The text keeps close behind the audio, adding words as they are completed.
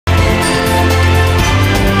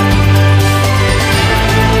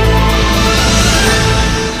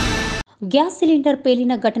Gas cylinder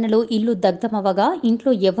పేలిన ఘటనలో ఇల్లు దగ్ధమవగా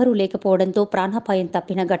ఇంట్లో ఎవరూ లేకపోవడంతో ప్రాణాపాయం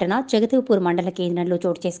తప్పిన ఘటన జగదేవ్పూర్ మండల కేంద్రంలో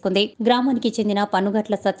చోటు చేసుకుంది. గ్రామానికి చెందిన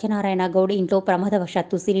పనుగట్ల సత్యనారాయణ గౌడ్ ఇంట్లో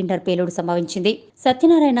ప్రమాదవశాత్తు సిలిండర్ పేలుడు సంభవించింది.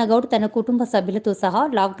 సత్యనారాయణ గౌడ్ తన కుటుంబ సభ్యులతో సహా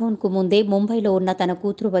లాక్డౌన్ కు ముందే ముంబైలో ఉన్న తన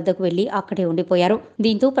కూతురు వద్దకు వెళ్లి అక్కడే ఉండిపోయారు.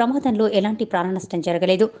 దీంతో ప్రమాదంలో ఎలాంటి ప్రాణనష్టం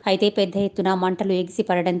జరగలేదు. అయితే పెద్ద ఎత్తున మంటలు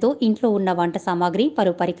ఎగిసిపడడంతో ఇంట్లో ఉన్న వంట సామాగ్రి,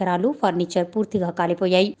 పలు పరికరాలు, ఫర్నిచర్ పూర్తిగా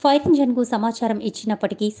కాలిపోయాయి. ఫైర్ ఇంజన్ కు సమాచారం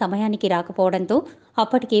ఇచ్చినప్పటికీ సమయానికి రాకపోవడంతో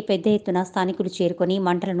అప్పటికే పెద్ద ఎత్తున స్థానికులు చేరుకుని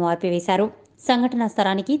మంటలను ఆర్పివేశారు. సంఘటనా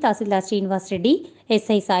స్థలానికి తహసీల్దార్ శ్రీనివాసరెడ్డి,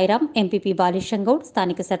 ఎస్ఐ సాయిరాం, ఎంపీపీ బాలేశం గౌడ్,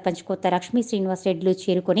 స్థానిక సర్పంచ్ కొత్త లక్ష్మీ శ్రీనివాసరెడ్డిలు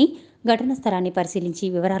చేరుకుని ఘటనా స్థలాన్ని పరిశీలించి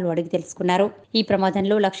వివరాలు అడిగి తెలుసుకున్నారు. ఈ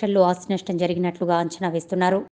ప్రమాదంలో లక్షల్లో ఆస్తి నష్టం జరిగినట్లుగా అంచనా వేస్తున్నారు.